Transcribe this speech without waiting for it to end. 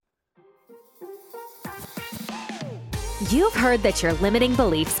You've heard that your limiting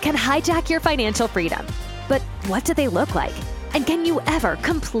beliefs can hijack your financial freedom. But what do they look like? And can you ever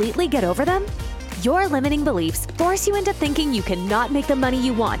completely get over them? Your limiting beliefs force you into thinking you cannot make the money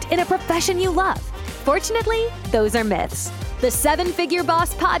you want in a profession you love. Fortunately, those are myths. The 7-Figure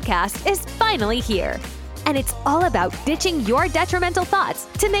Boss podcast is finally here. And it's all about ditching your detrimental thoughts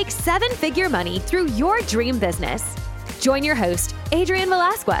to make 7-figure money through your dream business. Join your host, Adrienne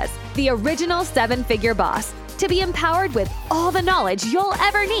Velasquez, the original 7-Figure Boss, to be empowered with all the knowledge you'll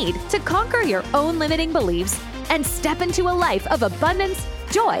ever need to conquer your own limiting beliefs and step into a life of abundance,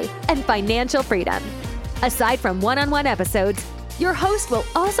 joy, and financial freedom. Aside from one-on-one episodes, your host will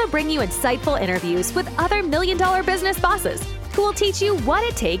also bring you insightful interviews with other million-dollar business bosses who will teach you what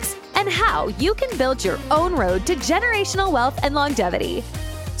it takes and how you can build your own road to generational wealth and longevity.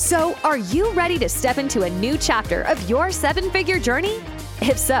 So, are you ready to step into a new chapter of your 7-figure journey?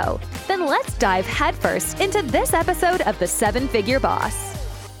 If so, then let's dive headfirst into this episode of the 7-Figure Boss.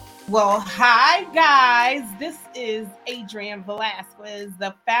 Well, hi guys. This is Adrienne Velasquez,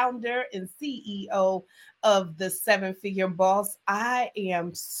 the founder and CEO of the 7-Figure Boss. I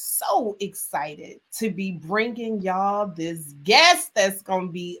am so excited to be bringing y'all this guest that's going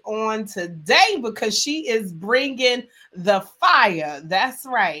to be on today because she is bringing the fire. That's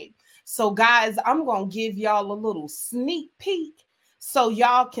right. So guys, I'm going to give y'all a little sneak peek so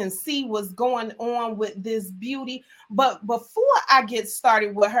y'all can see what's going on with this beauty. But before I get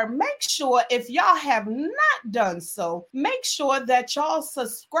started with her, make sure if y'all have not done so, make sure that y'all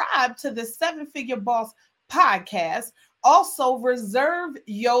subscribe to the 7-Figure Boss podcast. Also, reserve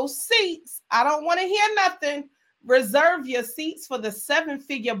your seats. I don't want to hear nothing. Reserve your seats for the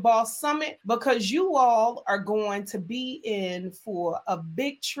 7-Figure Boss Summit because you all are going to be in for a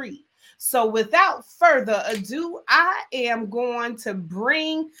big treat. So without further ado, I am going to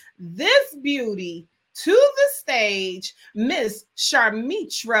bring this beauty to the stage, Miss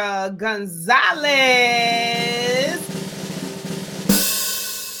Shametria Gonzales.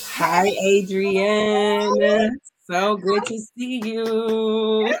 Hi, Adrienne. So good to see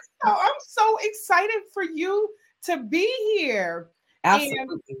you. I'm so excited for you to be here.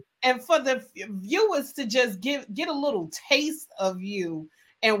 Absolutely. And for the viewers to just get a little taste of you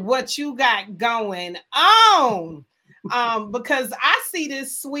and what you got going on. Because I see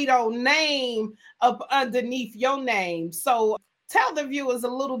this sweet old name up underneath your name. So tell the viewers a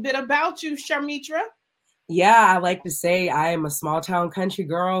little bit about you, Shametria. Yeah, I like to say I am a small town country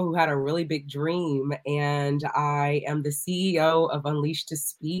girl who had a really big dream. And I am the CEO of Unleashed to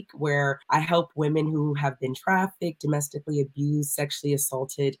Speak, where I help women who have been trafficked, domestically abused, sexually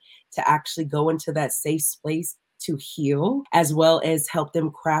assaulted to actually go into that safe space to heal, as well as help them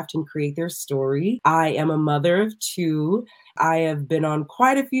craft and create their story. I am a mother of 2. I have been on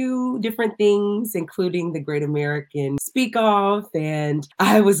quite a few different things, including the Great American Speak Off, and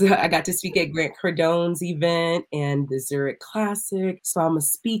I got to speak at Grant Cardone's event and the Zurich Classic. So I'm a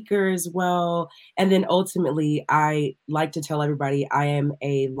speaker as well. And then ultimately, I like to tell everybody I am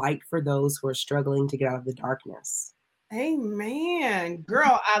a light for those who are struggling to get out of the darkness. Amen.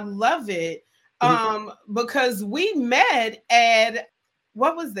 Girl, I love it. Because we met at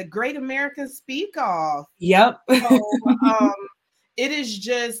what was the Great American Speak Off. Yep. So, it is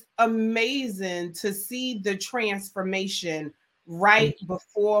just amazing to see the transformation right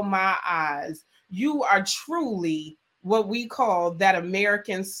before my eyes. You are truly what we call that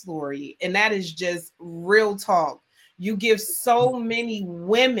American story, and that is just real talk. You give so many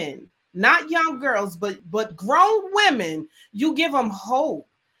women, not young girls, but grown women, you give them hope.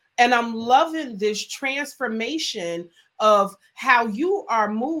 And I'm loving this transformation of how you are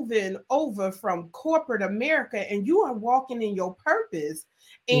moving over from corporate America and you are walking in your purpose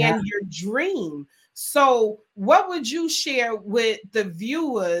and your dream. So what would you share with the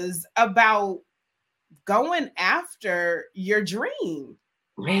viewers about going after your dream?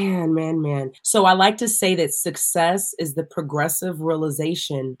 Man. So I like to say that success is the progressive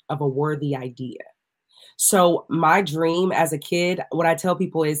realization of a worthy idea. So my dream as a kid, what I tell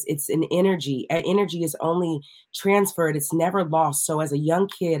people is it's an energy. And energy is only transferred. It's never lost. So as a young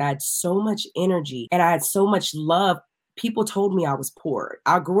kid, I had so much energy and I had so much love. People told me I was poor.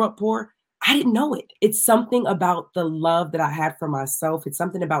 I grew up poor. I didn't know it. It's something about the love that I had for myself. It's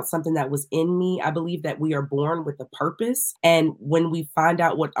something about something that was in me. I believe that we are born with a purpose. And when we find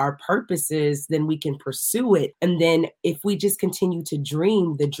out what our purpose is, then we can pursue it. And then if we just continue to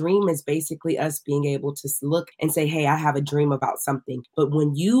dream, the dream is basically us being able to look and say, hey, I have a dream about something. But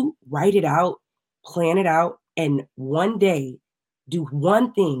when you write it out, plan it out, and one day do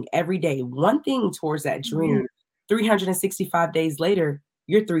one thing every day, one thing towards that dream, 365 days later,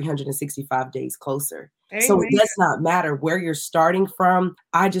 you're 365 days closer. So Amen. it does not matter where you're starting from.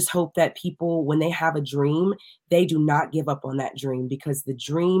 I just hope that people, when they have a dream, they do not give up on that dream, because the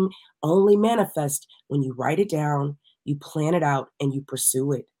dream only manifests when you write it down, you plan it out, and you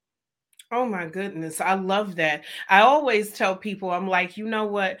pursue it. Oh my goodness, I love that. I always tell people, I'm like, you know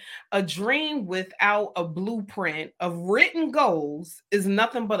what? A dream without a blueprint of written goals is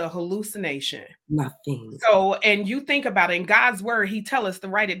nothing but a hallucination. Nothing. So, and you think about it, in God's word, he tell us to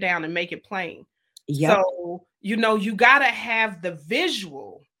write it down and make it plain. Yep. So, you got to have the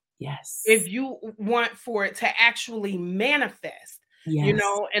visual Yes. if you want for it to actually manifest, Yes.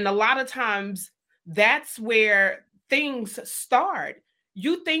 and a lot of times that's where things start.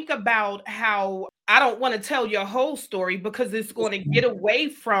 You think about how, I don't want to tell your whole story because it's going to get away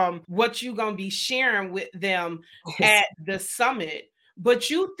from what you're going to be sharing with them Yes. at the summit. But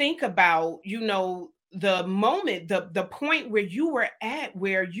you think about, the moment, the point where you were at,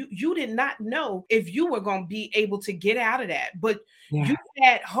 where you did not know if you were going to be able to get out of that, but you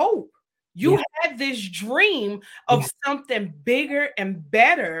had hope. You Yeah. had this dream of something bigger and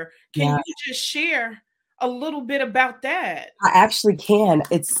better. Can Yeah. you just share a little bit about that? I actually can.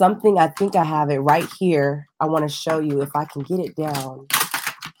 It's something, I think I have it right here. I want to show you if I can get it down.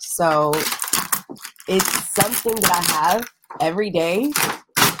 So it's something that I have every day.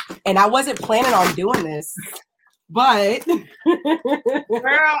 And I wasn't planning on doing this, but Girl,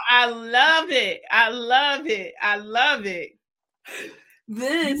 I love it. I love it. I love it.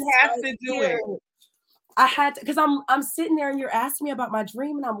 This You have right to do here, it. I had to, because I'm sitting there and you're asking me about my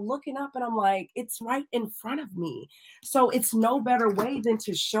dream, and I'm looking up and I'm like, it's right in front of me. So it's no better way than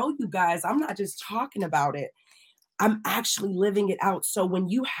to show you guys. I'm not just talking about it. I'm actually living it out. So when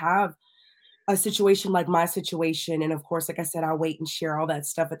you have a situation like my situation, and of course, like I said, I'll wait and share all that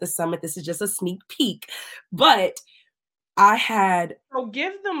stuff at the summit. This is just a sneak peek. But I had, So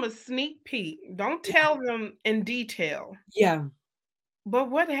give them a sneak peek. Don't tell them in detail. yeah.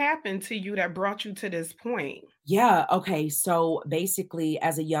 But what happened to you that brought you to this point? Yeah, okay. So basically,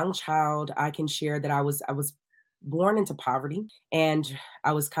 as a young child, I can share that I was born into poverty, and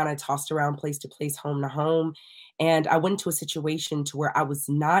I was kind of tossed around place to place, home to home. And I went into a situation to where I was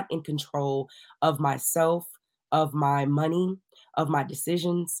not in control of myself, of my money, of my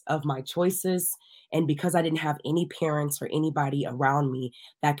decisions, of my choices. And because I didn't have any parents or anybody around me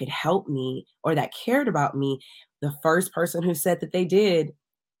that could help me or that cared about me, the first person who said that they did,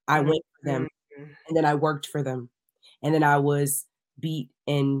 I went for them, Mhm. and then I worked for them. And then I was beat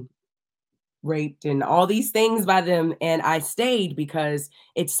and raped and all these things by them. And I stayed because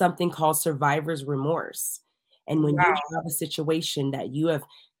it's something called survivor's remorse. And when you Wow. have a situation that you have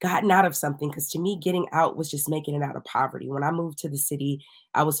gotten out of something, because to me, getting out was just making it out of poverty. When I moved to the city,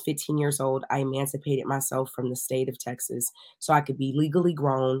 I was 15 years old. I emancipated myself from the state of Texas so I could be legally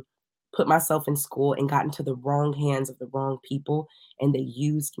grown, put myself in school, and got into the wrong hands of the wrong people. And they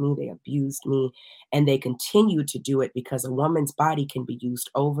used me, they abused me, and they continue to do it because a woman's body can be used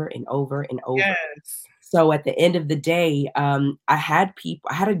over and over and over. Yes. So at the end of the day, I had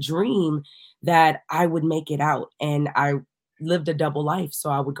a dream that I would make it out, and I lived a double life. So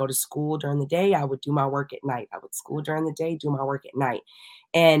I would go to school during the day, I would do my work at night. I would school during the day, do my work at night.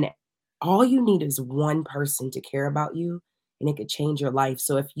 And all you need is one person to care about you, and it could change your life.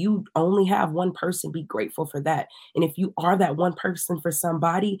 So if you only have one person, be grateful for that. And if you are that one person for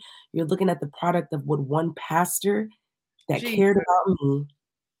somebody, you're looking at the product of what one pastor that cared Jesus. about me,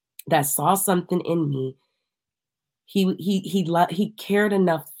 that saw something in me. He cared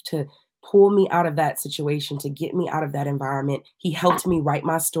enough to pull me out of that situation, to get me out of that environment. He helped me write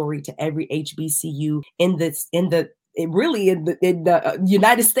my story to every HBCU in the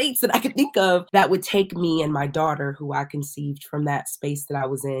United States that I could think of, that would take me and my daughter, who I conceived from that space that I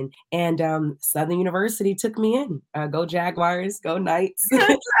was in. And Southern University took me in. Go Jaguars, go Knights.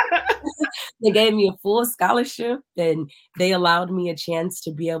 They gave me a full scholarship, and they allowed me a chance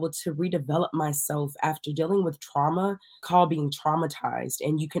to be able to redevelop myself after dealing with trauma, called being traumatized.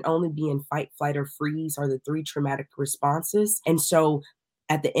 And you can only be in fight, flight, or freeze, are the three traumatic responses. And so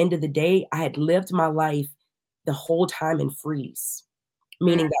at the end of the day, I had lived my life the whole time in freeze,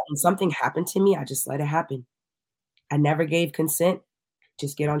 meaning that when something happened to me, I just let it happen. I never gave consent.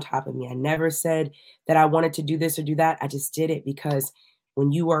 Just get on top of me. I never said that I wanted to do this or do that. I just did it because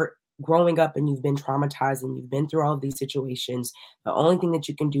when you are growing up and you've been traumatized and you've been through all of these situations, the only thing that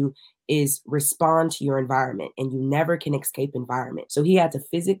you can do is respond to your environment, and you never can escape environment. So he had to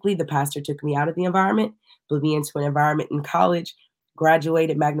physically, the pastor took me out of the environment, put me into an environment in college,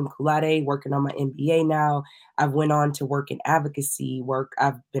 graduated magna cum laude, working on my MBA now. I've went on to work in advocacy work.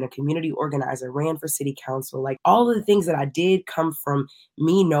 I've been a community organizer, ran for city council. Like all of the things that I did come from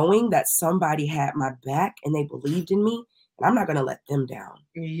me knowing that somebody had my back and they believed in me, and I'm not going to let them down.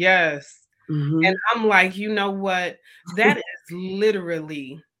 Yes. Mm-hmm. And I'm like, you know what? That is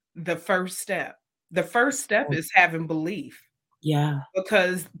literally the first step. The first step is having belief. Yeah.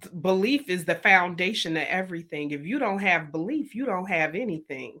 Because belief is the foundation of everything. If you don't have belief, you don't have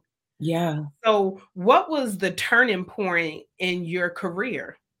anything. Yeah. So what was the turning point in your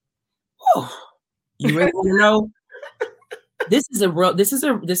career? Oh, you really want to know? This is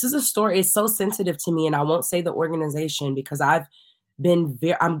a story. It's so sensitive to me, and I won't say the organization because I'm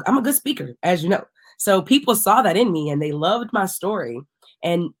a good speaker, as you know. So people saw that in me and they loved my story.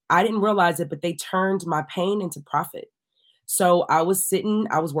 And I didn't realize it, but they turned my pain into profit. So I was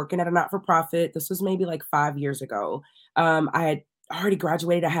working at a not-for-profit. This was maybe like 5 years ago. I had already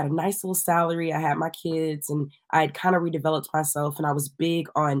graduated. I had a nice little salary. I had my kids and I had kind of redeveloped myself. And I was big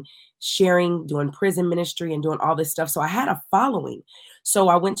on sharing, doing prison ministry and doing all this stuff. So I had a following. So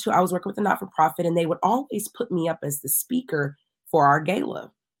I was working with a not-for-profit and they would always put me up as the speaker for our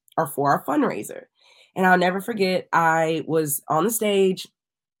gala or for our fundraiser. And I'll never forget, I was on the stage.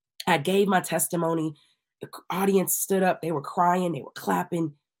 I gave my testimony. The audience stood up. They were crying. They were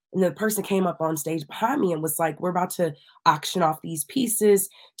clapping. And the person came up on stage behind me and was like, we're about to auction off these pieces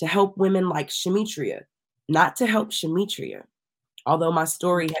to help women like Shametria. Not to help Shametria. Although my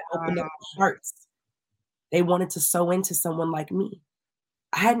story had opened up hearts. They wanted to sew into someone like me.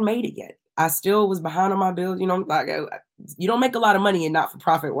 I hadn't made it yet. I still was behind on my bills. You know, like you don't make a lot of money in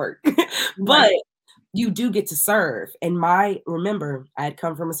not-for-profit work. But you do get to serve. And remember, I had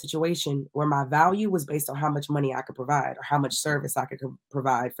come from a situation where my value was based on how much money I could provide or how much service I could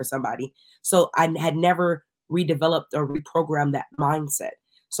provide for somebody. So I had never redeveloped or reprogrammed that mindset.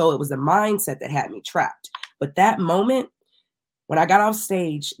 So it was the mindset that had me trapped. But that moment, when I got off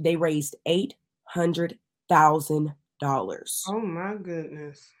stage, they raised $800,000. Oh my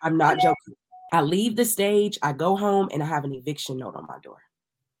goodness. I'm not joking. I leave the stage, I go home, and I have an eviction note on my door.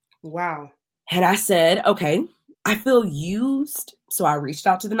 Wow. And I said, okay, I feel used. So I reached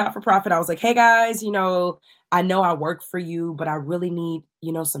out to the not-for-profit. I was like, hey guys, I know I work for you, but I really need,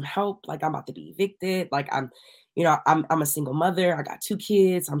 some help. Like I'm about to be evicted. Like I'm a single mother. I got 2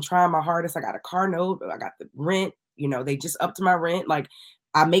 kids. I'm trying my hardest. I got a car note. I got the rent. They just upped my rent. Like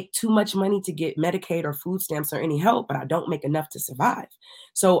I make too much money to get Medicaid or food stamps or any help, but I don't make enough to survive.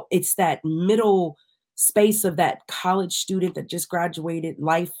 So it's that middle space of that college student that just graduated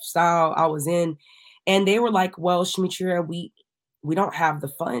lifestyle I was in. And they were like, well, Shametria, we don't have the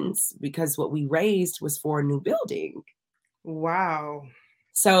funds because what we raised was for a new building. Wow.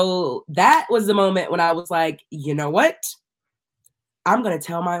 So that was the moment when I was like, you know what? I'm going to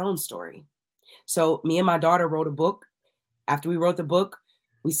tell my own story. So me and my daughter wrote a book. After we wrote the book,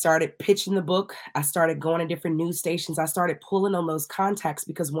 we started pitching the book. I started going to different news stations. I started pulling on those contacts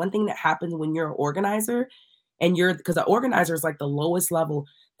because one thing that happens when you're an organizer because the organizer is like the lowest level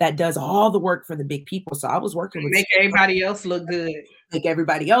that does all the work for the big people. So I was working with make everybody else look good. Make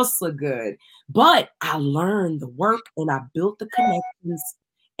everybody else look good. But I learned the work and I built the connections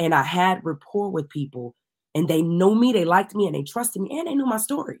and I had rapport with people and they know me, they liked me and they trusted me and they knew my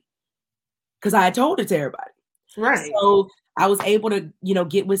story because I had told it to everybody. Right. So I was able to,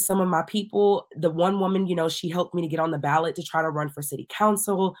 get with some of my people. The one woman, she helped me to get on the ballot to try to run for city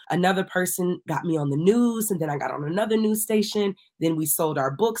council. Another person got me on the news, and then I got on another news station. Then we sold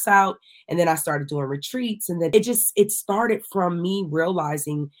our books out, and then I started doing retreats. And then it started from me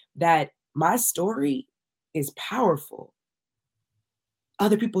realizing that my story is powerful.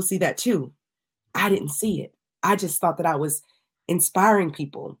 Other people see that too. I didn't see it. I just thought that I was inspiring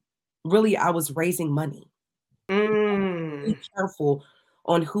people. Really, I was raising money. Be careful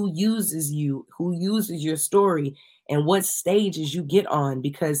on who uses you, who uses your story, and what stages you get on.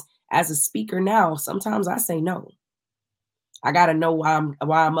 Because as a speaker now, sometimes I say no. I gotta know why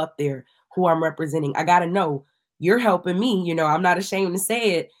I'm up there, who I'm representing. I gotta know you're helping me. I'm not ashamed to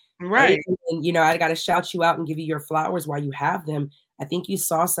say it. Right. And I gotta shout you out and give you your flowers while you have them. I think you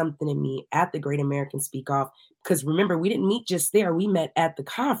saw something in me at the Great American Speak Off. Because remember, we didn't meet just there. We met at the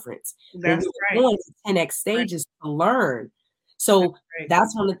conference. That's right. Going to 10X stages to learn. So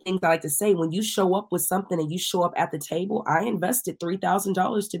that's one of the things I like to say. When you show up with something and you show up at the table, I invested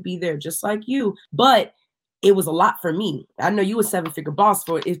 $3,000 to be there just like you. But it was a lot for me. I know you were 7-figure boss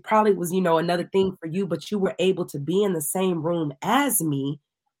for it. It probably was, another thing for you, but you were able to be in the same room as me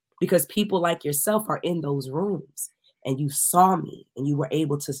because people like yourself are in those rooms. and you saw me and you were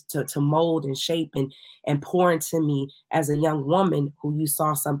able to mold and shape and pour into me as a young woman who you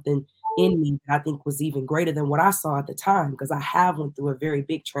saw something in me that I think was even greater than what I saw at the time, because I have went through a very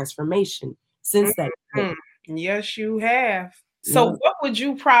big transformation since that day. Yes, you have. So Yeah. what would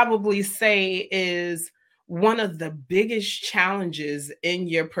you probably say is one of the biggest challenges in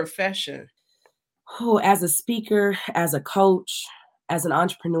your profession? Oh, as a speaker, as a coach, as an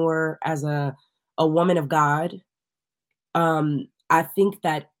entrepreneur, as a woman of God, I think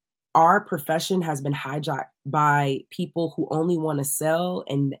that our profession has been hijacked by people who only want to sell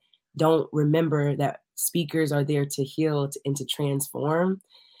and don't remember that speakers are there to heal and to transform.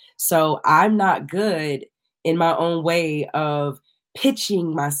 So I'm not good in my own way of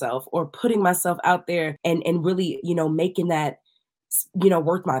pitching myself or putting myself out there and really, making that,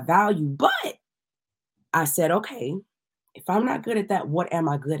 worth my value. But I said, okay, if I'm not good at that, what am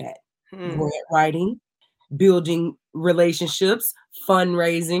I good at? Grant writing, building relationships,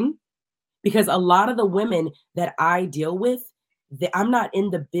 fundraising, because a lot of the women that I deal with, I'm not in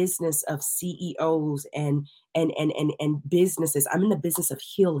the business of CEOs and businesses. I'm in the business of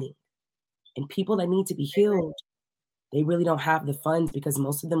healing. And people that need to be healed, they really don't have the funds because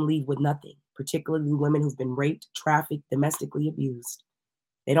most of them leave with nothing, particularly women who've been raped, trafficked, domestically abused.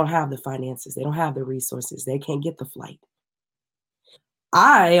 They don't have the finances. They don't have the resources. They can't get the flight.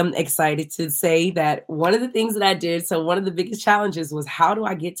 I am excited to say that one of the things that I did, so one of the biggest challenges was, how do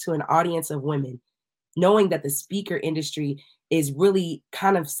I get to an audience of women, knowing that the speaker industry is really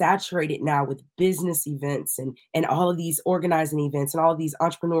kind of saturated now with business events and all of these organizing events and all of these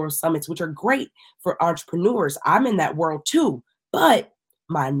entrepreneurial summits, which are great for entrepreneurs. I'm in that world too, but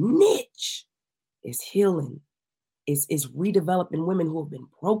my niche is healing, is redeveloping women who have been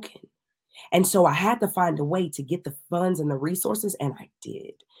broken. And so I had to find a way to get the funds and the resources, and I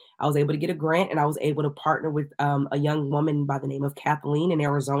did. I was able to get a grant, and I was able to partner with a young woman by the name of Kathleen in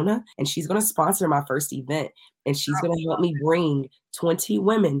Arizona, and she's going to sponsor my first event, and she's going to help me bring 20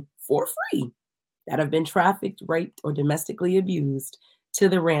 women for free that have been trafficked, raped, or domestically abused to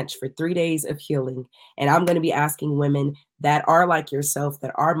the ranch for 3 days of healing. And I'm going to be asking women that are like yourself,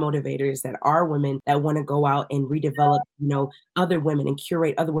 that are motivators, that are women that want to go out and redevelop, other women and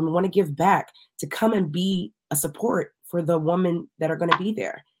curate other women, want to give back, to come and be a support for the women that are going to be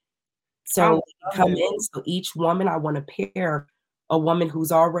there. So come in. So each woman, I want to pair a woman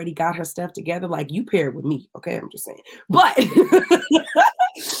who's already got her stuff together, like you paired with me. Okay, I'm just saying. But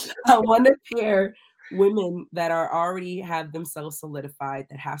I want to pair women that are already have themselves solidified,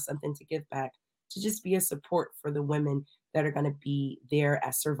 that have something to give back, to just be a support for the women that are going to be there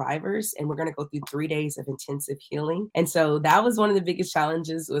as survivors. And we're going to go through 3 days of intensive healing. And so that was one of the biggest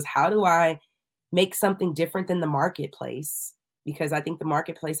challenges, was how do I make something different than the marketplace? Because I think the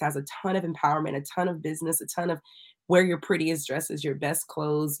marketplace has a ton of empowerment, a ton of business, a ton of wear your prettiest dresses, your best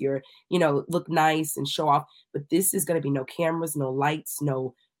clothes, your, look nice and show off. But this is going to be no cameras, no lights,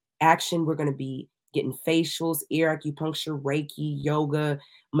 no action. We're going to be getting facials, ear acupuncture, Reiki, yoga,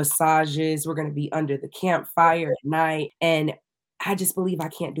 massages. We're going to be under the campfire at night. And I just believe I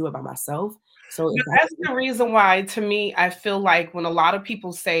can't do it by myself. So that's the reason why, to me, I feel like when a lot of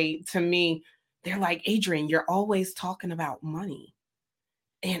people say to me, they're like, Adrian, you're always talking about money.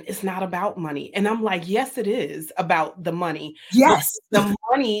 And it's not about money. And I'm like, yes, it is about the money. Yes. The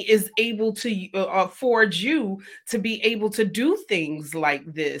money is able to afford you to be able to do things like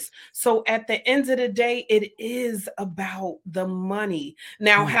this. So at the end of the day, it is about the money.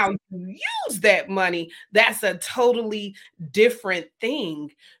 Now, how you use that money, that's a totally different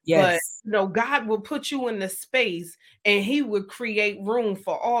thing. Yes. But, God will put you in the space and he would create room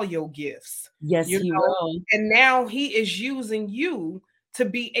for all your gifts. Yes, he will. And now he is using you to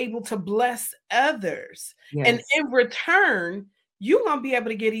be able to bless others. Yes. And in return, you're going to be able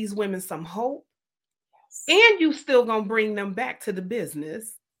to give these women some hope. Yes. And you still going to bring them back to the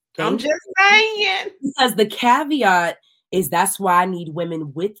business. I'm just saying. Because the caveat is, that's why I need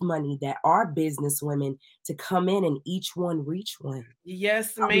women with money that are business women to come in and each one reach one.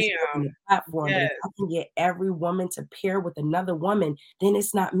 Yes, ma'am. Platform. Yes. If I can get every woman to pair with another woman, then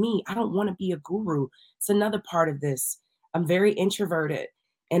it's not me. I don't want to be a guru. It's another part of this. I'm very introverted.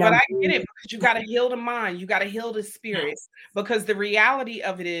 But I get it, because you got to heal the mind. You got to heal the spirit. Yes. Because the reality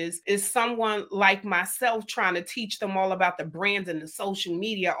of it is someone like myself trying to teach them all about the brand and the social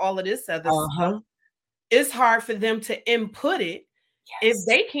media, all of this other stuff. It's hard for them to input it. Yes. If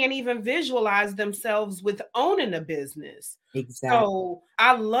they can't even visualize themselves with owning a business. Exactly. So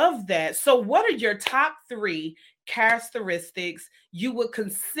I love that. So what are your top 3 characteristics you would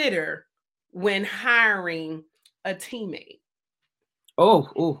consider when hiring a teammate? Oh,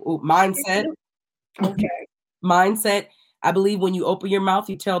 mindset. Okay. Mindset. I believe when you open your mouth,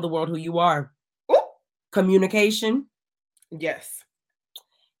 you tell the world who you are. Ooh. Communication. Yes.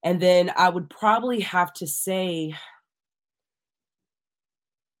 And then I would probably have to say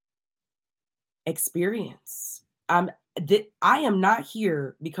experience. I am not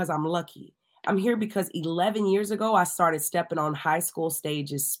here because I'm lucky. I'm here because 11 years ago, I started stepping on high school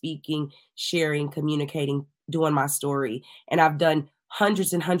stages, speaking, sharing, communicating, doing my story. And I've done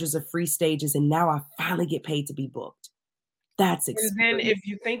hundreds and hundreds of free stages. And now I finally get paid to be booked. That's experience. And then if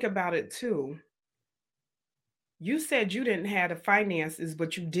you think about it too, you said you didn't have the finances,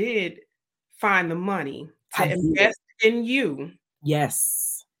 but you did find the money to invest in you.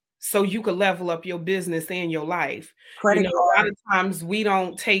 Yes. So you could level up your business and your life. Credit A lot of times we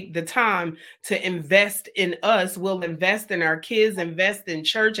don't take the time to invest in us. We'll invest in our kids, invest in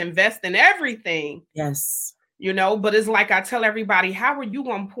church, invest in everything. Yes. But it's like I tell everybody, how are you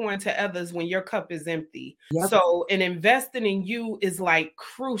going to pour into others when your cup is empty? Yep. So, and investing in you is like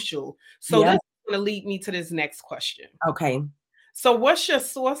crucial. So this is going to lead me to this next question. Okay. So what's your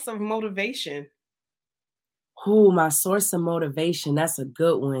source of motivation? My source of motivation. That's a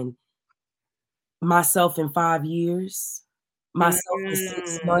good one. Myself in 5 years, myself in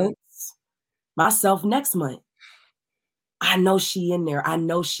 6 months, myself next month. I know she in there. I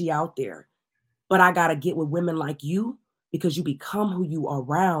know she out there. But I got to get with women like you because you become who you are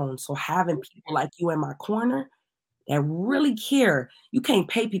around. So having people like you in my corner that really care, you can't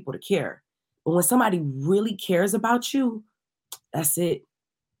pay people to care. But when somebody really cares about you, that's it.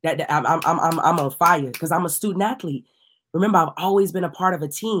 I'm on fire because I'm a student athlete. Remember, I've always been a part of a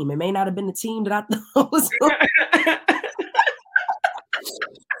team. It may not have been the team that I thought was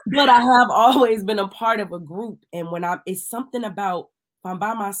but I have always been a part of a group. And when it's something about if I'm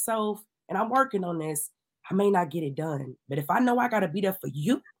by myself and I'm working on this, I may not get it done. But if I know I got to be there for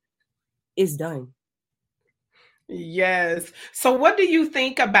you, it's done. Yes. So what do you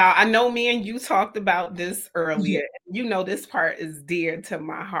think about, I know me and you talked about this earlier. This part is dear to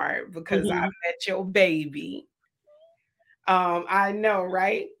my heart because I met your baby. I know,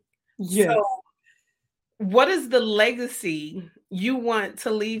 right? Yes. So what is the legacy you want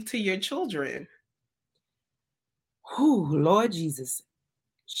to leave to your children? Lord Jesus.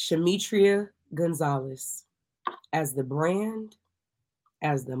 Shametria Gonzales as the brand,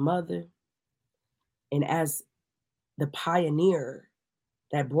 as the mother, and as the pioneer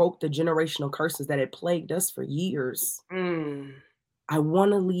that broke the generational curses that had plagued us for years. I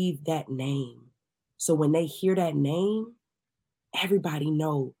want to leave that name. So when they hear that name, everybody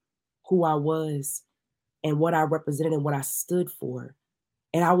know who I was and what I represented and what I stood for.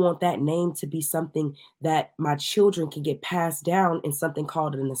 And I want that name to be something that my children can get passed down in something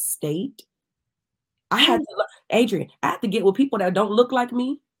called an estate. Adrian, I had to get with people that don't look like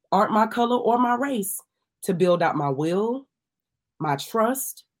me, aren't my color or my race, to build out my will, my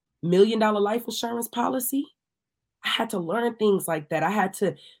trust, $1 million life insurance policy. I had to learn things like that. I had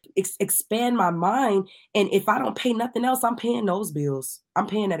to expand my mind. And if I don't pay nothing else, I'm paying those bills. I'm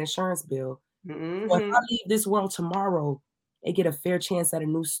paying that insurance bill. So if I leave this world tomorrow, they get a fair chance at a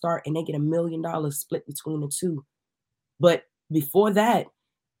new start and they get $1 million split between the two. But before that,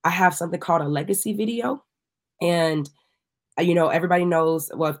 I have something called a legacy video. And everybody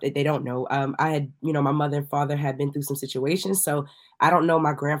knows, well, if they don't know, I had, my mother and father had been through some situations. So I don't know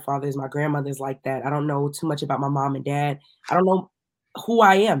my grandfathers, my grandmothers like that. I don't know too much about my mom and dad. I don't know who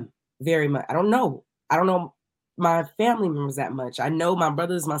I am very much. I don't know my family members that much. I know my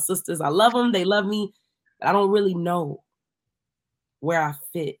brothers, my sisters. I love them. They love me. But I don't really know where I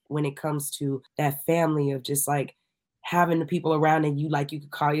fit when it comes to that family of just like having the people around and you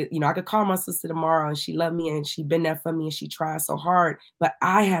could call I could call my sister tomorrow and she loved me and she been there for me and she tried so hard, but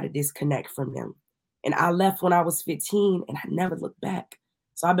I had a disconnect from them. And I left when I was 15 and I never looked back.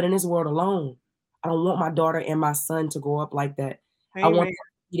 So I've been in this world alone. I don't want my daughter and my son to grow up like that. Amen. I want them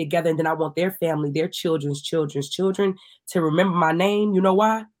to be together and then I want their family, their children's children to remember my name. You know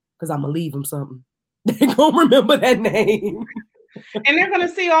why? Because I'm going to leave them something. They're going to remember that name. And they're going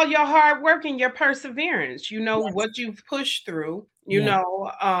to see all your hard work and your perseverance, what you've pushed through,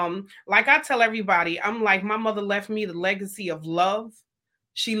 like I tell everybody, I'm like, my mother left me the legacy of love.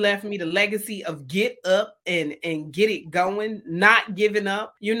 She left me the legacy of get up and get it going, not giving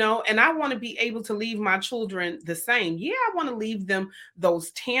up, and I want to be able to leave my children the same. Yeah, I want to leave them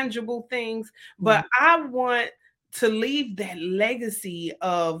those tangible things, but I want to leave that legacy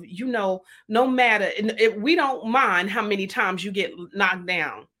of, no matter, we don't mind how many times you get knocked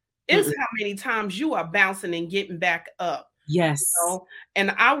down. It's how many times you are bouncing and getting back up. Yes.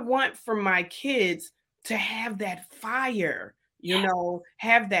 And I want for my kids to have that fire,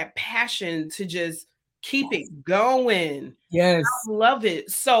 have that passion to just Keep it going. Yes. I love it.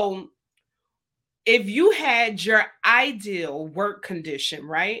 So if you had your ideal work condition,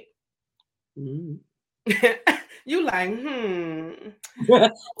 right? Mm. You like,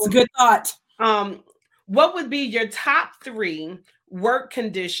 It's a good thought. What would be your top 3 work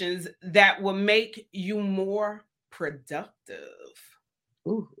conditions that will make you more productive?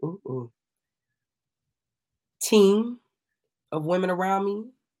 Ooh, ooh, ooh. Team of women around me,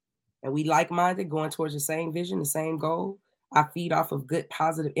 and we like-minded, going towards the same vision, the same goal. I feed off of good,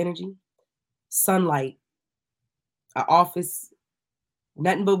 positive energy. Sunlight, an office,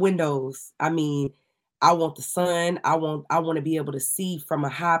 nothing but windows. I mean, I want the sun. I want to be able to see from a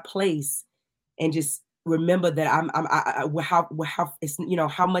high place and just remember that how it's,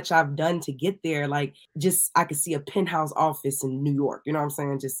 how much I've done to get there. Like, just I could see a penthouse office in New York. You know what I'm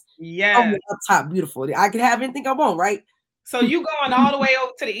saying? Just Yeah. up top, beautiful. I could have anything I want, right? So you going all the way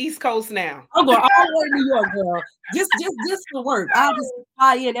over to the East Coast now? I'm going all the way to New York, girl. Just for work. I'll just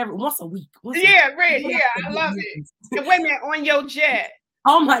fly in once a week. Right. Yeah, I love it. And wait a minute, on your jet.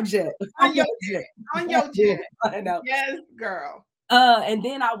 On my jet. On your jet. On your jet. I know. Yes, girl. And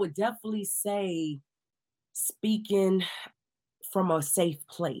then I would definitely say speaking from a safe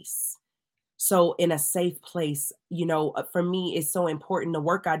place. So in a safe place, for me, it's so important. The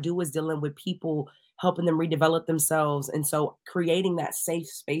work I do is dealing with people, helping them redevelop themselves. And so creating that safe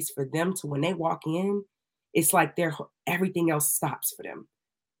space for them to, when they walk in, it's like everything else stops for them.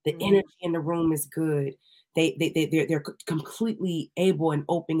 The energy in the room is good. They're completely able and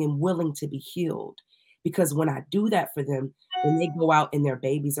open and willing to be healed. Because when I do that for them, when they go out and their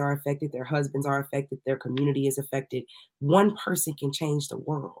babies are affected, their husbands are affected, their community is affected, one person can change the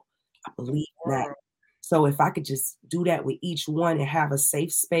world. I believe in that. So if I could just do that with each one and have a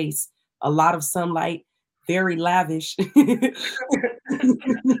safe space, a lot of sunlight, very lavish.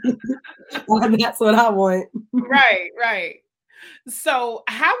 Well, that's what I want. Right. So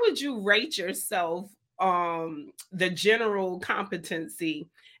how would you rate yourself, the general competency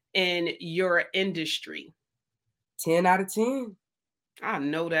in your industry? 10 out of 10. I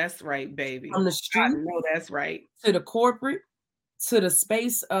know that's right, baby. From the street, I know that's right. to the corporate, to the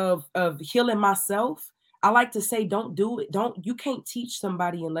space of healing myself. I like to say, don't do it. You can't teach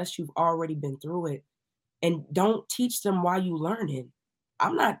somebody unless you've already been through it. And don't teach them while you learning.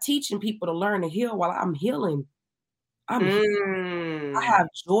 I'm not teaching people to learn to heal while I'm healing. I have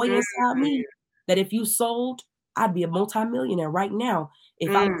joy inside me that if you sold, I'd be a multimillionaire right now.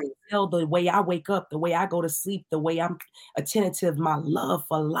 If I could tell the way I wake up, the way I go to sleep, the way I'm attentive, my love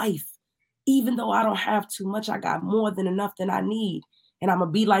for life, even though I don't have too much, I got more than enough than I need. And I'm going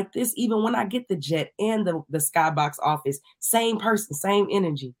to be like this even when I get the jet and the skybox office. Same person, same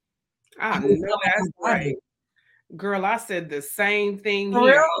energy. I know that's right. Girl, I said the same thing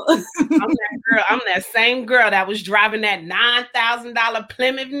here. I'm that same girl that was driving that $9,000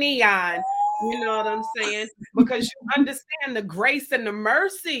 Plymouth Neon. You know what I'm saying? Because you understand the grace and the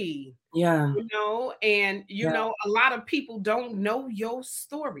mercy. Yeah. And a lot of people don't know your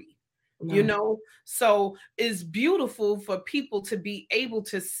story. So it's beautiful for people to be able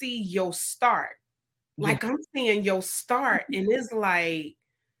to see your start. Like, I'm seeing your start, and it's like,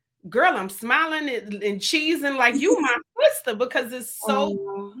 girl, I'm smiling and cheesing like you my sister, because it's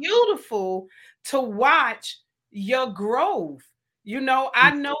so beautiful to watch your growth.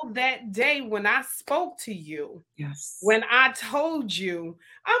 I know that day when I spoke to you, when I told you,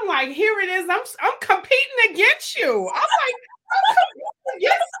 I'm like, here it is. I'm competing against you. I'm like, I'm competing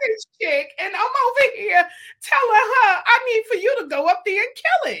against this chick, and I'm over here telling her I need for you to go up there and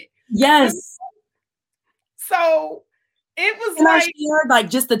kill it. Yes. So it was and like, I shared like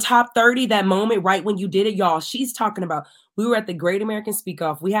just the top 30, that moment right when you did it, y'all. She's talking about, we were at the Great American Speak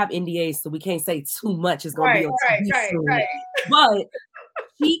Off. We have NDAs, so we can't say too much. It's gonna be on TV soon. Right. But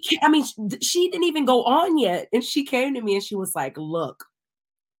she didn't even go on yet, and she came to me and she was like, "Look,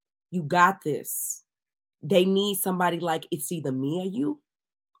 you got this. They need somebody like, it's either me or you.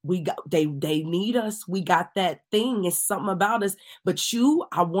 They need us. We got that thing. It's something about us. But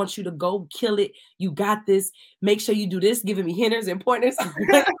I want you to go kill it. You got this. Make sure you do this," giving me hinters and pointers.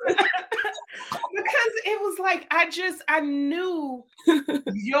 Because it was like, I knew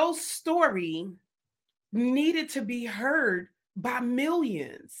your story needed to be heard by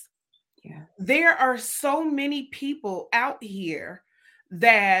millions. Yeah. There are so many people out here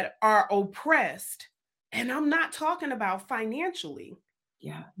that are oppressed. And I'm not talking about financially.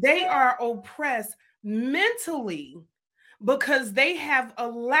 Yeah. They are oppressed mentally because they have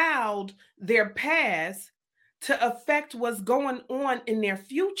allowed their past to affect what's going on in their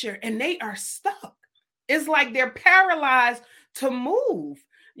future, and they are stuck. It's like they're paralyzed to move.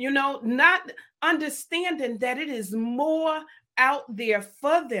 not understanding that it is more out there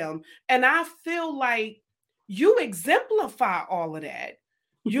for them. And I feel like you exemplify all of that.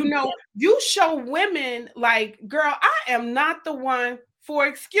 You show women like, girl, I am not the one for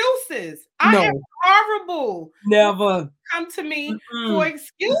excuses. I am No, horrible. never. Come to me for Mm-mm.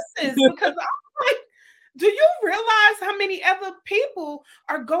 excuses because I'm like, do you realize how many other people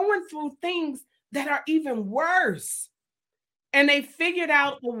are going through things that are even worse? And they figured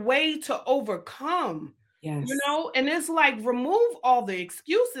out a way to overcome, Yes. and it's like remove all the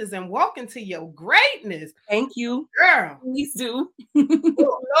excuses and walk into your greatness. Thank you. Girl. Please do.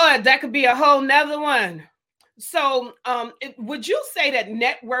 Oh, Lord, that could be a whole nother one. So would you say that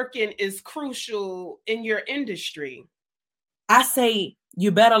networking is crucial in your industry? I say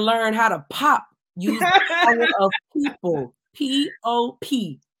you better learn how to pop. Use the power of people.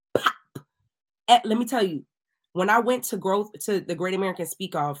 P-O-P. Pop. Let me tell you, when I went to the Great American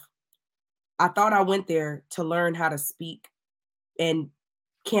Speak Off, I thought I went there to learn how to speak and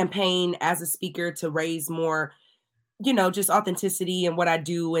campaign as a speaker to raise more, just authenticity in what I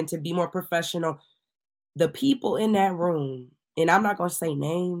do and to be more professional. The people in that room, and I'm not going to say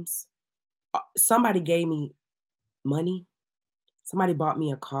names, somebody gave me money. Somebody bought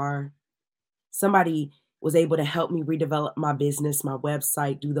me a car. Somebody was able to help me redevelop my business, my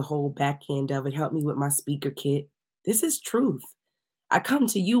website, do the whole back end of it, help me with my speaker kit. This is truth. I come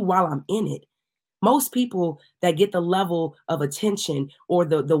to you while I'm in it. Most people that get the level of attention or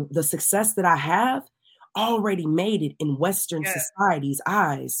the success that I have already made it in Western society's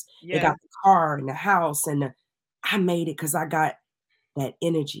eyes. They got the car and the house, and I made it because I got that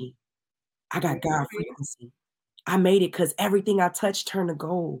energy. I got God frequency. I made it because everything I touched turned to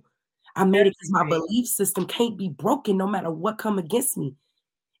gold. I made it because my belief system can't be broken no matter what come against me.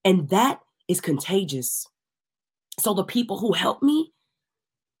 And that is contagious. So the people who helped me,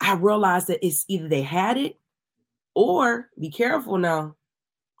 I realized that it's either they had it or be careful now.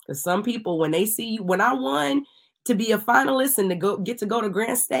 Because some people, when they see you, when I won to be a finalist and to go to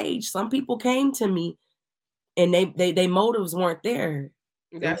grand stage, some people came to me and they motives weren't there.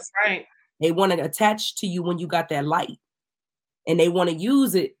 That's right. They want to attach to you when you got that light. And they want to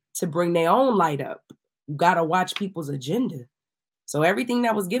use it to bring their own light up. You got to watch people's agenda. So everything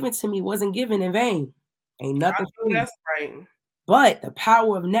that was given to me wasn't given in vain. Ain't nothing free. That's right. But the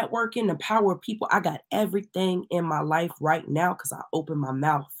power of networking, the power of people, I got everything in my life right now because I opened my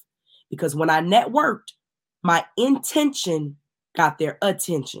mouth. Because when I networked, my intention got their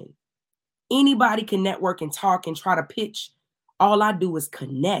attention. Anybody can network and talk and try to pitch. All I do is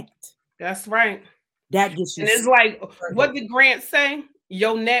connect. That's right. That gets you. And it's like, what did Grant say?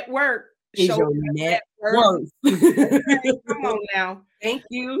 Your network is your net worth. Come on now. Thank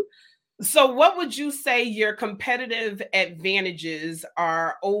you. So what would you say your competitive advantages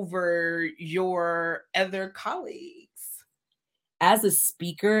are over your other colleagues? As a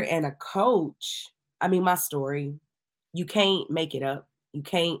speaker and a coach, I mean, my story, you can't make it up. You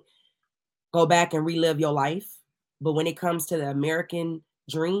can't go back and relive your life. But when it comes to the American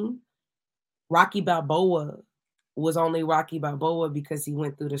dream, Rocky Balboa was only Rocky Balboa because he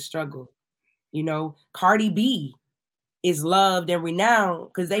went through the struggle. Cardi B is loved and renowned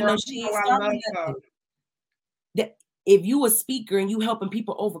because they know she ain't starting nothing. If you a speaker and you helping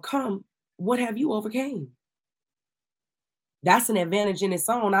people overcome, what have you overcame? That's an advantage in its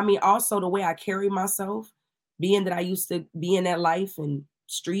own. I mean, also the way I carry myself, being that I used to be in that life and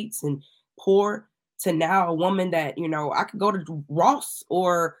streets and poor to now a woman that, I could go to Ross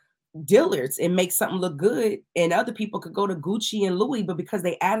or Dillard's and make something look good, and other people could go to Gucci and Louis, but because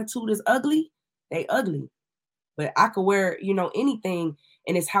their attitude is ugly, they ugly. But I could wear, anything,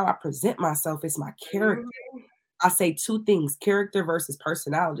 and it's how I present myself. It's my character. I say two things: character versus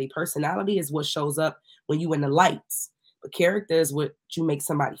personality. Personality is what shows up when you in the lights, but character is what you make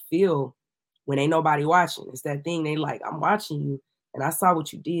somebody feel when ain't nobody watching. It's that thing they like, I'm watching you, and I saw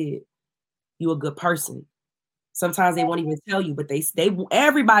what you did. You a good person. Sometimes they won't even tell you, but they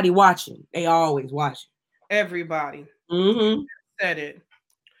everybody watching. They always watching. Everybody. Mm-hmm. Said it.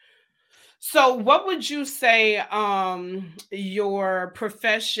 So what would you say your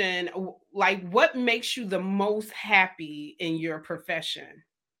profession, like what makes you the most happy in your profession?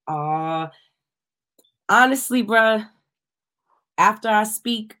 Honestly, bruh, after I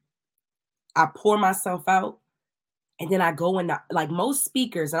speak, I pour myself out, and then I go in like most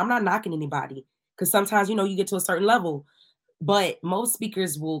speakers, and I'm not knocking anybody, because sometimes, you get to a certain level, but most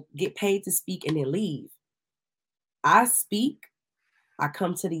speakers will get paid to speak and then leave. I speak, I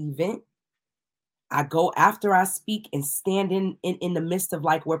come to the event, I go after I speak and stand in the midst of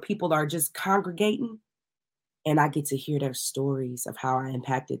like where people are just congregating. and I get to hear their stories of how I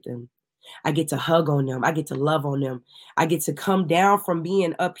impacted them. I get to hug on them. I get to love on them. I get to come down from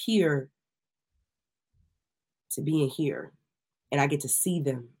being up here to being here, and I get to see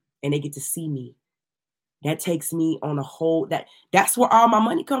them and they get to see me. That takes me on a whole that's where all my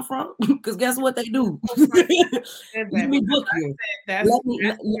money come from. Because guess what they do? Let me book you. That's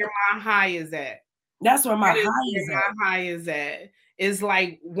where my high is at. That's where my high is at. My high is at. It's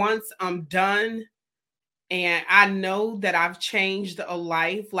like once I'm done and I know that I've changed a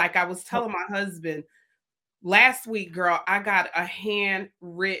life. Like I was telling my husband last week, girl, I got a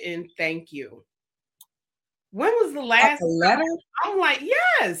handwritten thank you. When was the last letter? I'm like,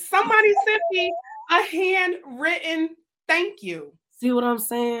 yes, somebody sent me a handwritten thank you. See what I'm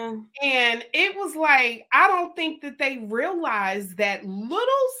saying? And it was like, I don't think that they realized that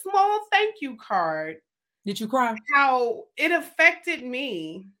little small thank you card. Did you cry? How it affected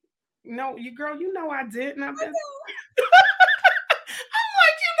me. No, you girl, you know I didn't. I'm like,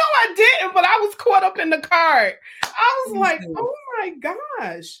 I didn't, but I was caught up in the card. I was like, oh my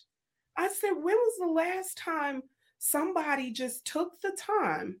gosh. I said, when was the last time somebody just took the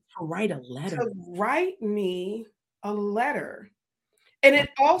time to write a letter? To write me a letter. And it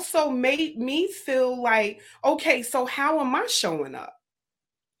also made me feel like, okay, so how am I showing up?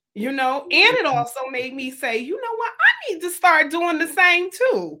 You know, and it also made me say, you know what, I need to start doing the same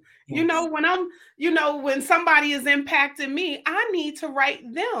too. Yes. You know, when somebody is impacting me, I need to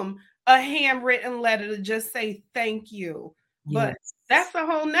write them a handwritten letter to just say thank you. Yes. But that's a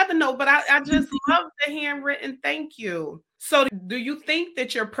whole nother note. But I just love the handwritten thank you. So do you think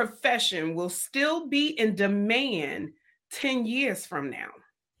that your profession will still be in demand 10 years from now?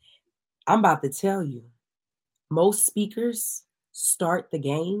 I'm about to tell you, most speakers start the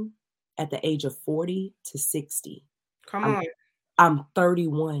game at the age of 40 to 60. Come on. I'm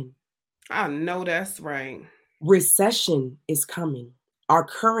 31. I know that's right. Recession is coming. Our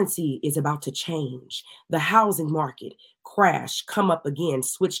currency is about to change. The housing market crash, come up again,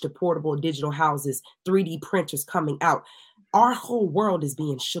 switch to portable digital houses, 3D printers coming out. Our whole world is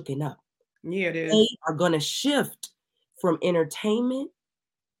being shooken up. Yeah, it is. They are going to shift from entertainment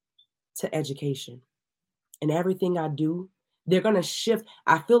to education. And everything I do, they're going to shift.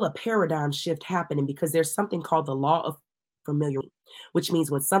 I feel a paradigm shift happening because there's something called the law of familiarity, which means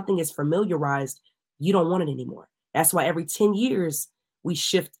when something is familiarized, you don't want it anymore. That's why every 10 years we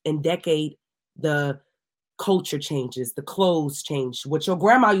shift and decade, the culture changes, the clothes change. What your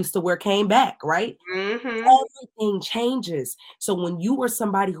grandma used to wear came back, right? Mm-hmm. Everything changes. So when you are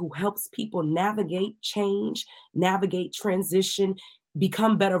somebody who helps people navigate change, navigate transition,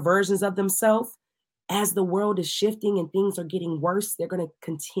 become better versions of themselves, as the world is shifting and things are getting worse, they're going to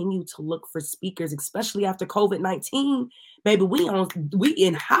continue to look for speakers, especially after COVID-19. Baby, we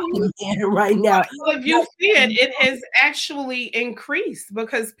in hot right now. Well, if you see it has actually increased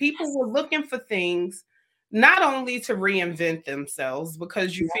because people were looking for things not only to reinvent themselves,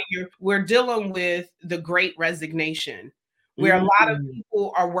 because you figure we're dealing with the Great Resignation, where a lot of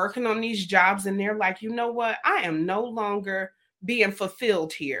people are working on these jobs and they're like, you know what? I am no longer being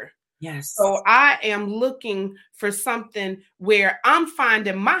fulfilled here. Yes. So I am looking for something where I'm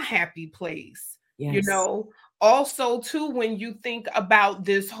finding my happy place. Yes. You know, also too, when you think about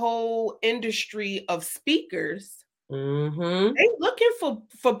this whole industry of speakers, they looking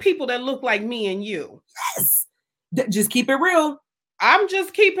for people that look like me and you. Yes. Just keep it real. I'm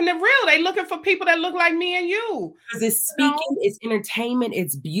just keeping it real. They looking for people that look like me and you. Because it's speaking, it's entertainment,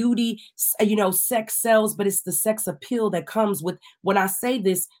 it's beauty, you know, sex sells, but it's the sex appeal that comes with, when I say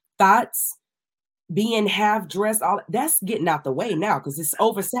this, thoughts, being half dressed, all that's getting out the way now because it's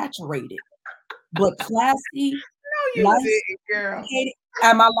oversaturated. But classy, no, you did, girl.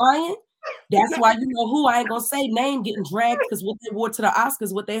 Am I lying? That's why you know who, I ain't gonna say name, getting dragged because what they wore to the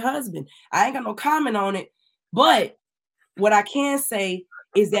Oscars with their husband. I ain't got no comment on it. But what I can say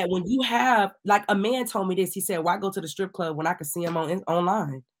is that when you have, like a man told me this, he said, why go to the strip club when I can see him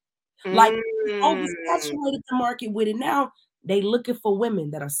online? Like oversaturated the market with it now. They looking for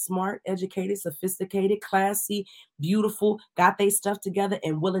women that are smart, educated, sophisticated, classy, beautiful, got their stuff together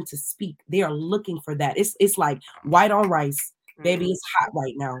and willing to speak. They are looking for that. It's like white on rice. Baby, it's hot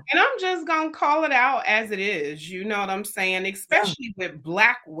right now. And I'm just going to call it out as it is. You know what I'm saying? Especially with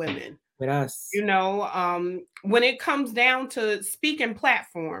Black women. With us. You know, when it comes down to speaking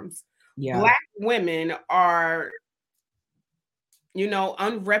platforms, Black women are, you know,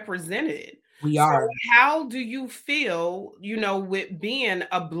 unrepresented. We are. So how do you feel, you know, with being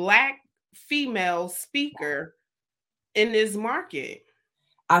a Black female speaker in this market?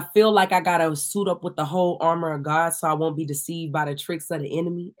 I feel like I gotta suit up with the whole armor of God so I won't be deceived by the tricks of the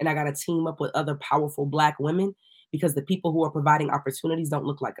enemy. And I gotta team up with other powerful Black women because the people who are providing opportunities don't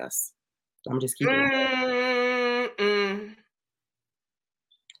look like us. I'm just keeping it.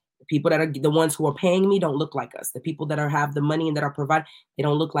 The people that are the ones who are paying me don't look like us. The people that have the money and that are providing, they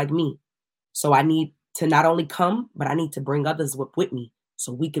don't look like me. So I need to not only come, but I need to bring others with me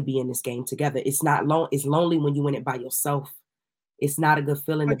so we could be in this game together. It's not it's lonely when you win it by yourself. It's not a good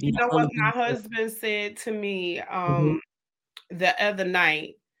feeling to But be you the know what only my person. husband said to me Mhm. the other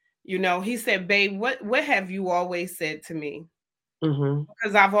night? You know, he said, "Babe, what have you always said to me?" Mhm.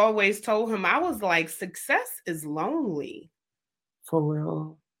 Because I've always told him, I was like, success is lonely. For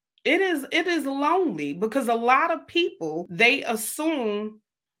real. It is lonely because a lot of people, they assume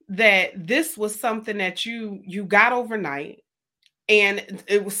that this was something that you got overnight, and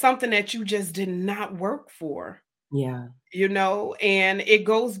it was something that you just did not work for. Yeah. You know, and it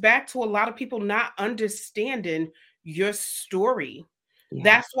goes back to a lot of people not understanding your story. Yeah.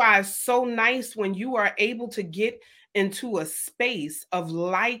 That's why it's so nice when you are able to get into a space of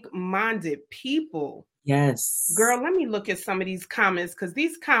like-minded people. Yes. Girl, let me look at some of these comments because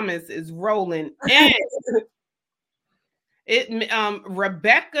these comments is rolling in.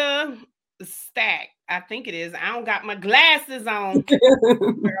 Rebecca Stack, I think it is. I don't got my glasses on.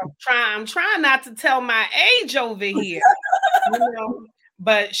 Girl, I'm trying not to tell my age over here. You know,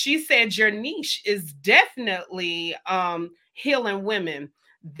 but she said your niche is definitely healing women.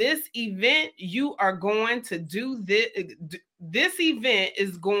 This event you are going to do this event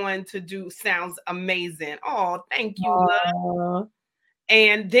is going to do sounds amazing. Oh, thank you, love.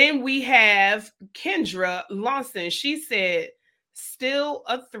 And then we have Kendra Lawson. She said, still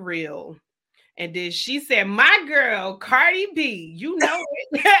a thrill. And then she said, my girl, Cardi B, you know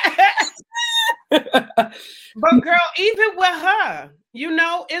it. But girl, even with her, you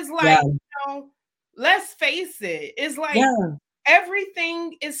know, it's like, Yeah. you know, let's face it, it's like Yeah.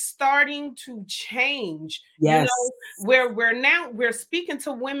 everything is starting to change. You Yes. know, where we're speaking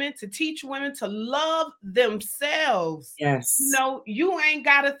to women to teach women to love themselves. Yes. You know, you ain't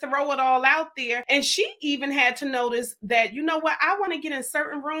got to throw it all out there. And she even had to notice that, you know what, I want to get in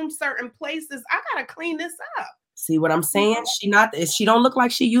certain rooms, certain places. I got to clean this up. See what I'm saying? She don't look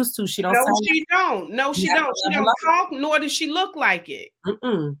like she used to. She don't No, sound she don't. No, she don't. She don't talk, nor does she look like it.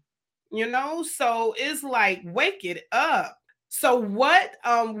 You know, so it's like, wake it up. So what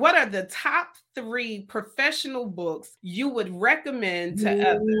are the top 3 professional books you would recommend to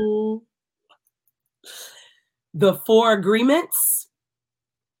others? The 4 Agreements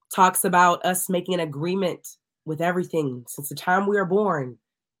talks about us making an agreement with everything. Since the time we are born,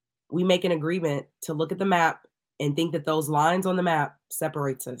 we make an agreement to look at the map and think that those lines on the map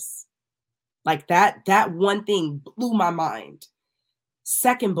separates us. Like that one thing blew my mind.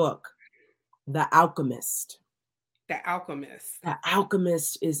 Second book, The Alchemist. The Alchemist. The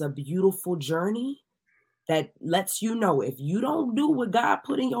Alchemist is a beautiful journey that lets you know if you don't do what God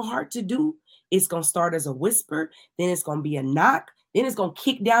put in your heart to do, it's going to start as a whisper, then it's going to be a knock, then it's going to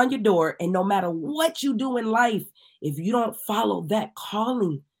kick down your door. And no matter what you do in life, if you don't follow that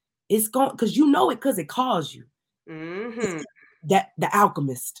calling, it's going, because you know it because it calls you. That The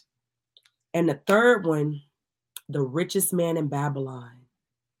Alchemist. And the third one, The Richest Man in Babylon.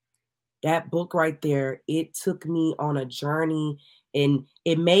 That book right there, it took me on a journey and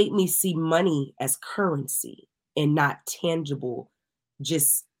it made me see money as currency and not tangible,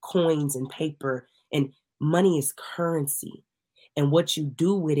 just coins and paper. And money is currency. And what you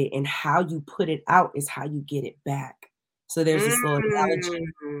do with it and how you put it out is how you get it back. So there's this little analogy.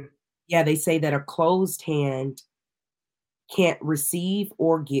 Yeah, they say that a closed hand can't receive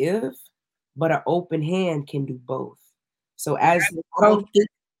or give, but an open hand can do both. So I don't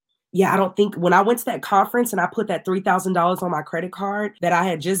think when I went to that conference and I put that $3,000 on my credit card that I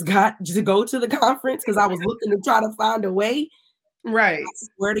had just got to go to the conference because I was looking to try to find a way. Right. I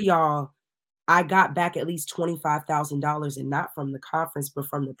swear to y'all, I got back at least $25,000 and not from the conference, but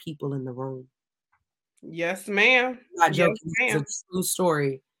from the people in the room. Yes, ma'am. Not joking. Yes, ma'am. It's a true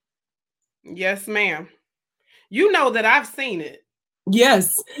story. Yes, ma'am. You know that I've seen it.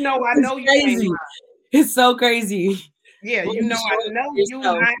 Yes. No, I know you crazy. It's so crazy. Yeah, you know, I know you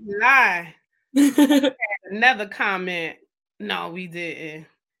might lie. Another comment. No, we didn't.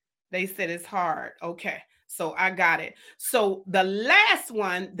 They said it's hard. Okay. So I got it. So the last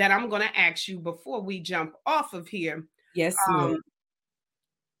one that I'm going to ask you before we jump off of here. Yes, ma'am.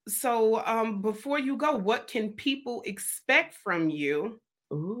 So before you go, what can people expect from you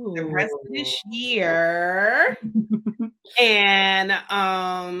the rest of this year? And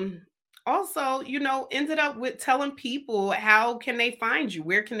Also, ended up with telling people how can they find you?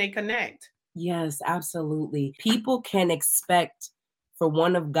 Where can they connect? Yes, absolutely. People can expect for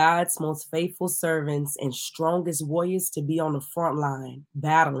one of God's most faithful servants and strongest warriors to be on the front line,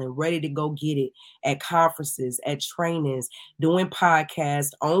 battling, ready to go get it at conferences, at trainings, doing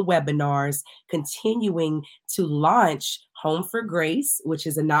podcasts, on webinars, continuing to launch Home for Grace, which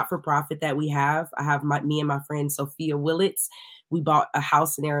is a not-for-profit that we have. I have me and my friend Sophia Willits. We bought a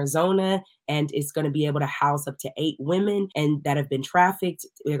house in Arizona, and it's going to be able to house up to 8 women and that have been trafficked.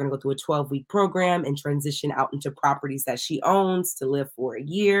 They're going to go through a 12-week program and transition out into properties that she owns to live for a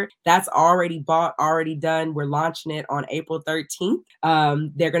year. That's already bought, already done. We're launching it on April 13th.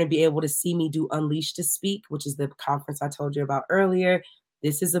 They're going to be able to see me do Unleashed to Speak, which is the conference I told you about earlier.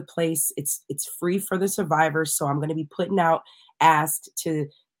 This is a place, it's free for the survivors. So I'm going to be putting out asked to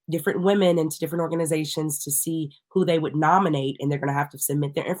different women and to different organizations to see who they would nominate, and they're going to have to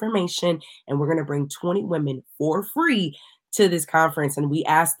submit their information, and we're going to bring 20 women for free to this conference. And we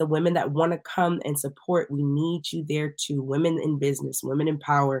ask the women that want to come and support, we need you there too. Women in business, women in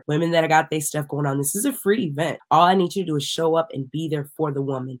power, women that got their stuff going on. This is a free event. All I need you to do is show up and be there for the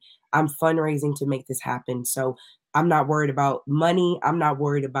woman. I'm fundraising to make this happen. So I'm not worried about money. I'm not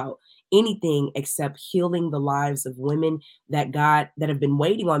worried about anything except healing the lives of women that have been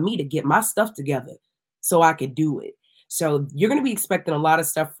waiting on me to get my stuff together so I could do it. So you're going to be expecting a lot of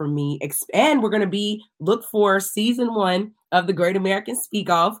stuff from me. And we're going to look for season 1 of the Great American Speak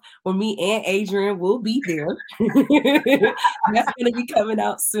Off, where me and Adrian will be there. That's going to be coming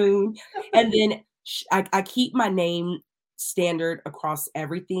out soon. And then I keep my name standard across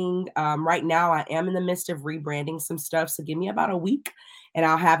everything. Right now, I am in the midst of rebranding some stuff. So give me about a week and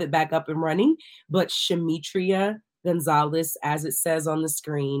I'll have it back up and running. But Shametria Gonzales, as it says on the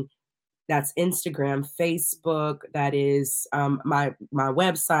screen, that's Instagram, Facebook, that is my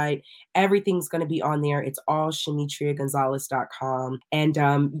website. Everything's going to be on there. It's all ShametriaGonzales.com. And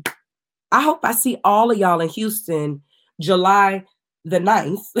I hope I see all of y'all in Houston July the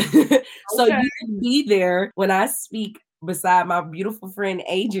 9th. So you can be there when I speak beside my beautiful friend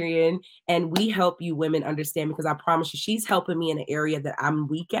Adrian, and we help you women understand, because I promise you, she's helping me in an area that I'm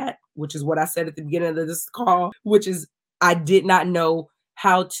weak at, which is what I said at the beginning of this call, which is I did not know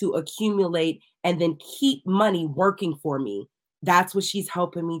how to accumulate and then keep money working for me. That's what she's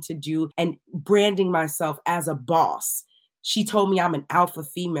helping me to do, and branding myself as a boss. She told me I'm an alpha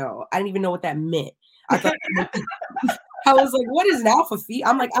female. I didn't even know what that meant. I thought I was like, what is an alpha female?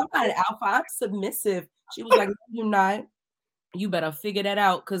 I'm like, I'm not an alpha. I'm submissive. She was like, no, you're not. You better figure that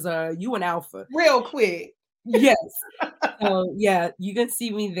out, because you an alpha. Real quick. Yes. So yeah, you can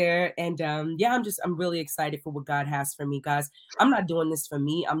see me there. And yeah, I'm really excited for what God has for me, guys. I'm not doing this for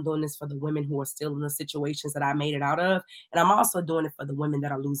me. I'm doing this for the women who are still in the situations that I made it out of. And I'm also doing it for the women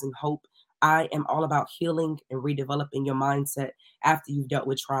that are losing hope. I am all about healing and redeveloping your mindset after you've dealt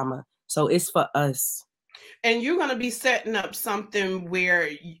with trauma. So it's for us. And you're going to be setting up something where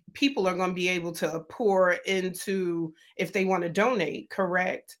people are going to be able to pour into if they want to donate,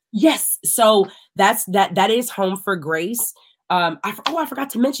 correct? Yes. So that is Home for Grace. I forgot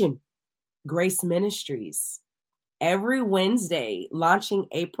to mention Grace Ministries. Every Wednesday, launching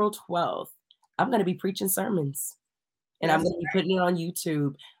April 12th, I'm going to be preaching sermons, and I'm going to be putting it on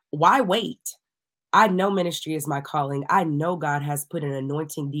YouTube. Why wait? I know ministry is my calling. I know God has put an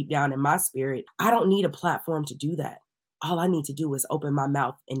anointing deep down in my spirit. I don't need a platform to do that. All I need to do is open my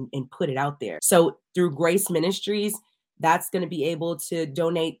mouth and put it out there. So through Grace Ministries, that's going to be able to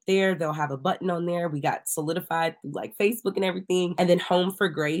donate there. They'll have a button on there. We got solidified through like Facebook and everything. And then Home for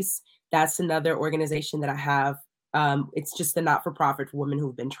Grace, that's another organization that I have. It's just a not-for-profit for women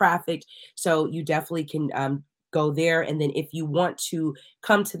who've been trafficked. So you definitely can go there. And then if you want to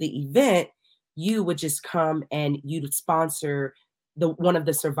come to the event, you would just come and you'd sponsor one of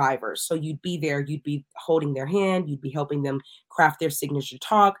the survivors. So you'd be there, you'd be holding their hand, you'd be helping them craft their signature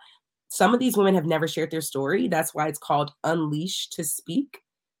talk. Some of these women have never shared their story. That's why it's called Unleashed to Speak,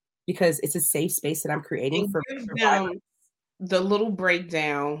 because it's a safe space that I'm creating for survivors. The little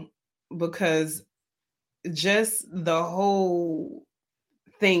breakdown, because just the whole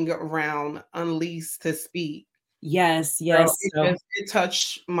thing around Unleashed to Speak. Yes. It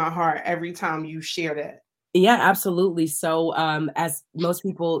touched my heart every time you share that. Yeah, absolutely. So as most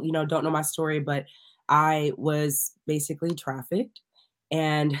people, don't know my story, but I was basically trafficked.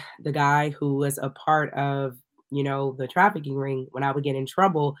 And the guy who was a part of, the trafficking ring, when I would get in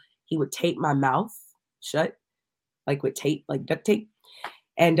trouble, he would tape my mouth shut, like with tape, like duct tape.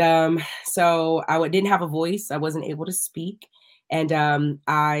 And so I didn't have a voice. I wasn't able to speak. And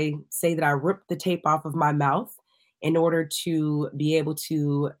I say that I ripped the tape off of my mouth in order to be able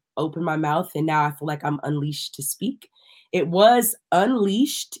to opened my mouth and now I feel like I'm unleashed to speak. It was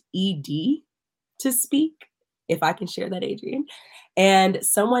unleashed ED to speak, if I can share that, Adrienne. And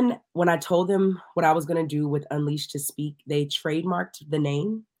someone, when I told them what I was going to do with Unleashed to Speak, they trademarked the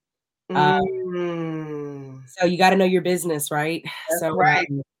name. So you got to know your business, right? That's so right.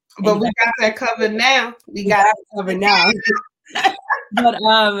 But we got that covered now. We got it covered now. But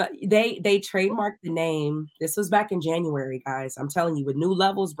they trademarked the name. This was back in January, guys. I'm telling you, with new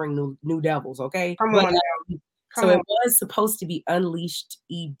levels bring new devils, okay? Come on now. So it was supposed to be Unleashed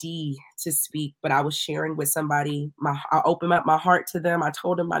ED to speak, but I was sharing with somebody. I opened up my heart to them. I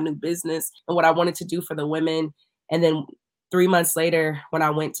told them my new business and what I wanted to do for the women. And then 3 months later, when I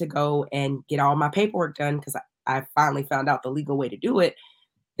went to go and get all my paperwork done, because I finally found out the legal way to do it,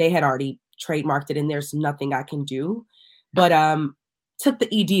 they had already trademarked it and there's nothing I can do. But took the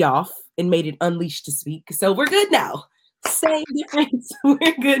ED off and made it Unleashed to Speak. So we're good now. Same difference.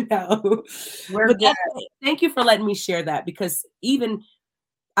 We're good now. We're good. Thank you for letting me share that, because even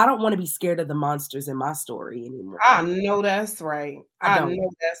I don't want to be scared of the monsters in my story anymore. I know that's right. I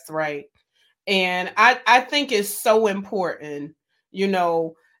know that's right. And I think it's so important. You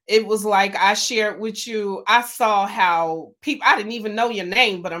know, it was like I shared with you, I saw how people, I didn't even know your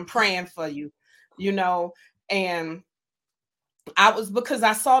name, but I'm praying for you, you know, and because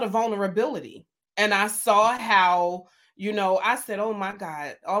I saw the vulnerability and I saw how, you know, I said, oh my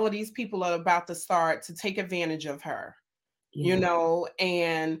God, all of these people are about to start to take advantage of her, you know,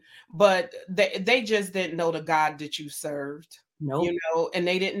 but they just didn't know the God that you served, you know, and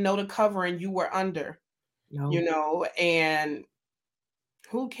they didn't know the covering you were under, you know, and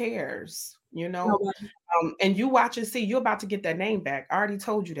who cares, you know? And you watch and see, you're about to get that name back. I already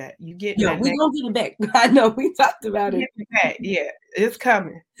told you that. You get that we gonna get it back. I know, we talked about it. Yeah, it's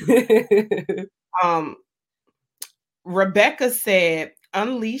coming. Rebecca said,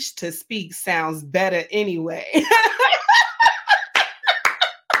 Unleashed to Speak sounds better anyway.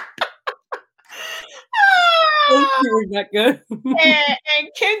 Thank you, Rebecca. And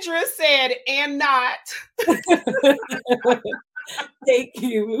Kendra said, and not. Thank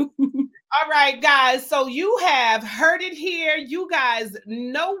you. All right, guys. So you have heard it here. You guys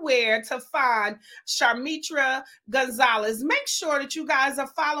know where to find Shametria Gonzales. Make sure that you guys are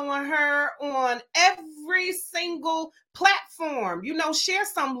following her on every single platform. You know, share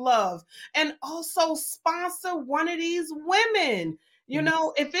some love and also sponsor one of these women. You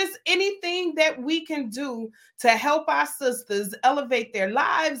know, if it's anything that we can do to help our sisters elevate their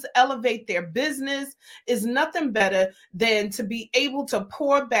lives, elevate their business, is nothing better than to be able to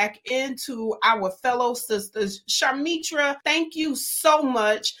pour back into our fellow sisters. Shametria, thank you so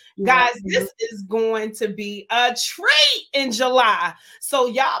much. Guys, this is going to be a treat in July. So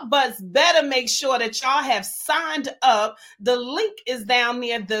y'all butts better make sure that y'all have signed up. The link is down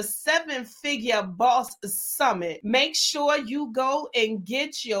near the 7-Figure Boss Summit. Make sure you go and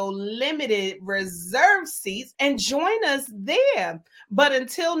get your limited reserve seats and join us there. But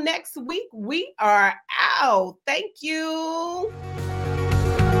until next week, we are out. Thank you.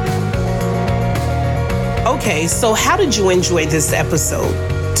 Okay, so how did you enjoy this episode?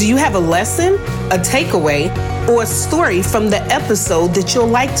 Do you have a lesson, a takeaway, or a story from the episode that you'll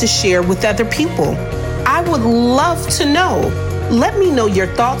like to share with other people? I would love to know. Let me know your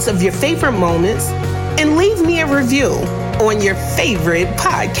thoughts of your favorite moments and leave me a review on your favorite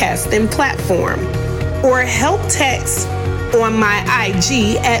podcasting platform, or help text on my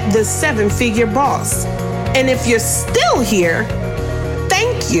IG at the 7-Figure Boss. And if you're still here,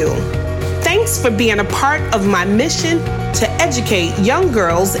 thank you. Thanks for being a part of my mission to educate young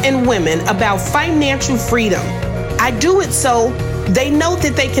girls and women about financial freedom. I do it so they know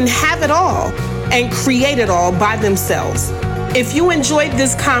that they can have it all and create it all by themselves. If you enjoyed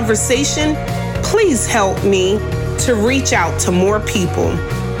this conversation, please help me to reach out to more people.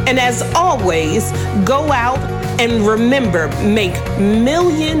 And as always, go out and remember, make $1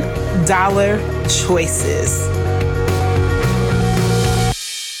 million choices.